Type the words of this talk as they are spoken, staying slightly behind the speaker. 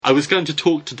I was going to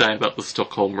talk today about the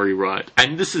Stockholm rewrite,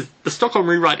 and the Stockholm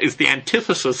rewrite is the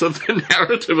antithesis of the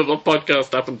narrative of the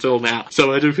podcast up until now,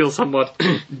 so I do feel somewhat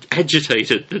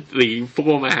agitated that the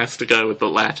former has to go with the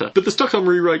latter. But the Stockholm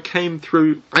rewrite came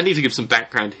through, I need to give some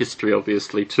background history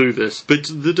obviously to this, but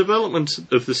the development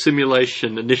of the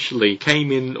simulation initially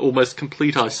came in almost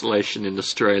complete isolation in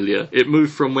Australia. It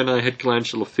moved from when I had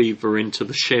glandular fever into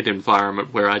the shed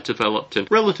environment where I developed in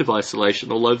relative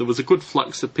isolation, although there was a good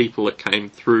flux of people that came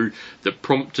through that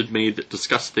prompted me, that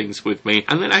discussed things with me,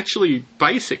 and then actually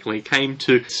basically came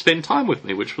to spend time with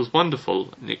me, which was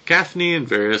wonderful. Nick Gaffney and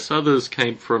various others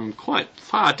came from quite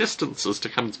far distances to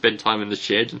come and spend time in the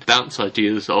shed and bounce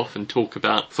ideas off and talk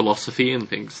about philosophy and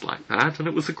things like that, and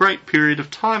it was a great period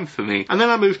of time for me. And then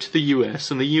I moved to the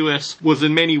US, and the US was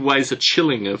in many ways a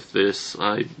chilling of this.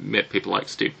 I met people like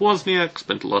Steve Wozniak,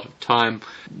 spent a lot of time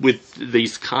with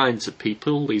these kinds of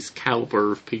people, these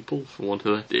caliber of people, for want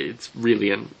of it's really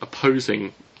an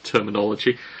opposing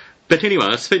terminology. But anyway,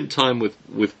 I spent time with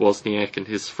Wozniak and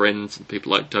his friends and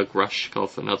people like Doug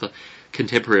Rushkoff and other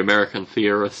contemporary American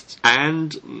theorists,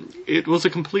 and it was a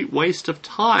complete waste of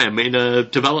time in a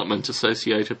development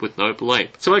associated with Noble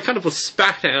Ape. So I kind of was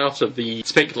spat out of the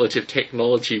speculative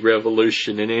technology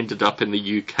revolution and ended up in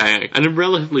the UK, and in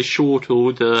relatively short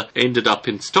order ended up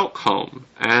in Stockholm.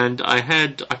 And I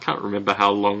can't remember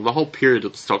how long, the whole period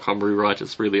of the Stockholm rewrite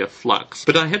is really a flux,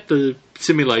 but I had the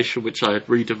simulation which I had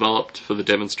redeveloped for the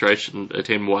demonstration at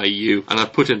NYU, and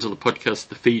I've put into the podcast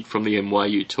the feed from the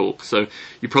NYU talk, so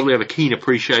you probably have a keen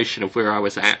appreciation of where I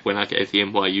was at when I gave the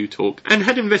NYU talk, and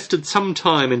had invested some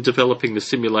time in developing the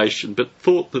simulation, but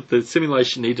thought that the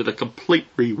simulation needed a complete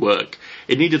rework.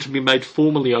 It needed to be made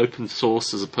formally open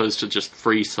source as opposed to just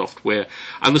free software,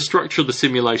 and the structure of the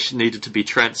simulation needed to be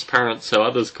transparent so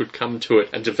others could come to it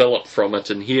and develop from it.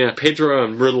 And here Pedro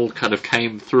and Riddle kind of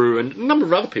came through, and a number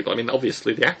of other people. I mean, obviously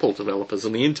the Apple developers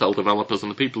and the Intel developers and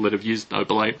the people that have used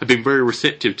Noble Ape have been very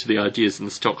receptive to the ideas in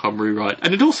the Stockholm rewrite.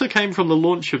 And it also came from the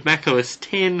launch of macOS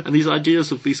 10 and these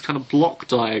ideas of these kind of block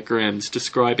diagrams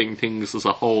describing things as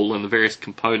a whole and the various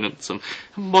components and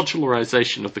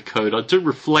modularization of the code. I do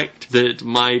reflect that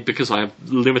because I have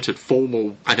limited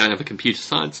formal, I don't have a computer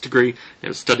science degree,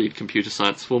 never studied computer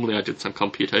science formally, I did some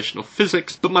computational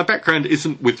physics, but my background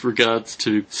isn't with regards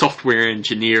to software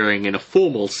engineering in a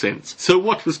formal sense. So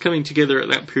what was coming together at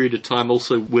that period of time,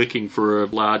 also working for a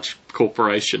large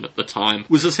corporation at the time,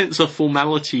 was a sense of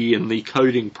formality in the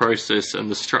coding process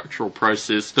and the structural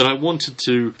process that I wanted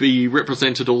to be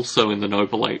represented also in the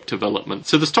Noble Ape development.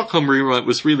 So the Stockholm rewrite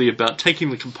was really about taking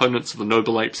the components of the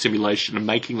Noble Ape simulation and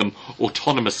making them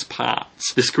autonomous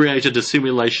parts. This created a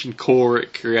simulation core,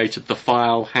 it created the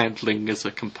file handling as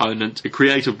a component, it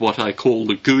created what I call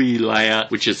the GUI layer,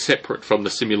 which is separate from the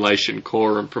simulation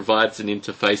core and provides an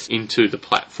interface into the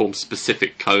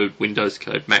platform-specific code, Windows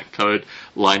code, Mac code,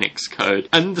 Linux code.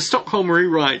 And the Stockholm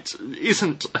rewrite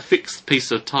isn't a fixed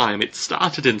piece of time. It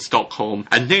started in Stockholm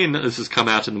and then, as has come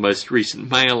out in the most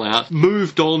recent mail out,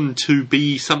 moved on to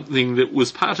be something that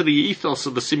was part of the ethos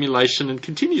of the simulation and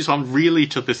continues on really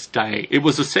to this day. It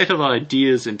was a set of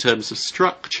ideas in terms of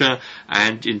structure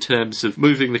and in terms of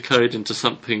moving the code into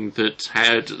something that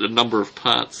had a number of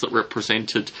parts that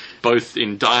represented, both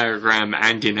in diagram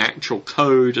and in actual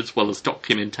code as well as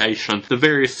documentation, the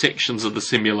various sections of the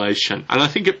simulation. And I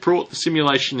think it brought the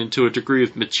simulation into a degree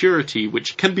of maturity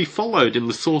which can be followed in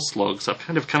the source logs. I've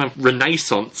kind of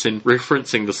renaissance in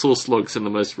referencing the source logs in the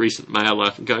most recent mail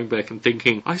out and going back and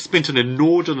thinking, I spent an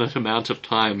inordinate amount of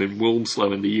time in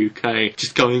Wilmslow in the UK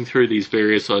just going through these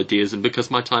various ideas, and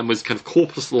because my time was kind of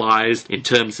corpusalized in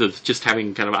terms of just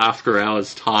having kind of after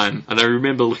hours time, and I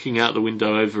remember looking out the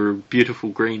window over beautiful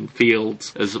green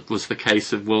fields, as it was the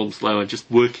case in Wilmslow, and just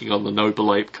working on the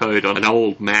Noble Ape code on an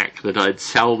old Mac that I'd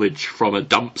salvaged from a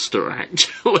dumpster,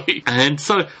 actually. And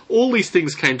so all these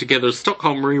things came together.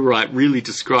 Stockholm rewrite really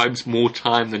describes more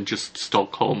time than just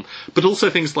Stockholm, but also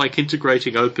things like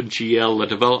integrating OpenGL, the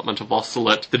development of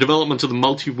Ocelot, the development of the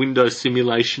multi-window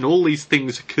simulation. All these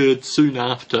things occurred soon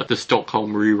after the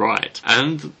Stockholm rewrite.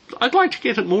 And I'd like to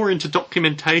get it more into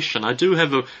documentation. I do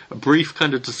have a brief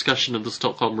kind of discussion of the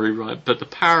Stockholm rewrite, but the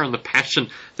power and the passion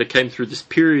that came through this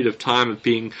period of time of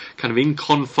being kind of in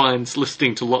confines,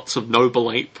 listening to lots of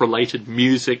Noble Ape-related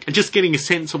music, and just getting a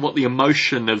sense of what the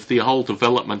emotion of the whole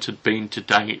development had been to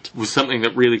date, was something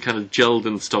that really kind of gelled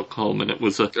in Stockholm, and it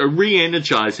was a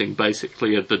re-energizing,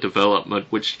 basically, of the development,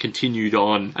 which continued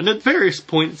on. And at various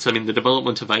points, I mean, the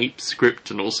development of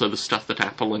Excerpt, and also the stuff that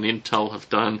Apple and Intel have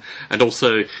done, and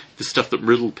also the stuff that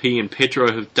Riddle P and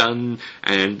Pedro have done,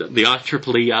 and the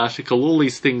IEEE article, all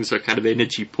these things are kind of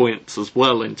energy points as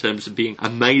well, in terms of being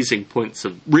amazing points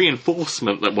of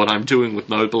reinforcement that what I'm doing with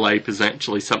Noble Ape is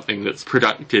actually something that's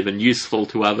productive and useful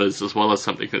to others, as well as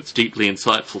something that's deeply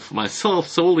insightful for myself.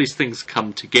 So all these things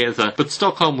come together. But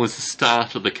Stockholm was the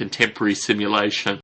start of the contemporary simulation.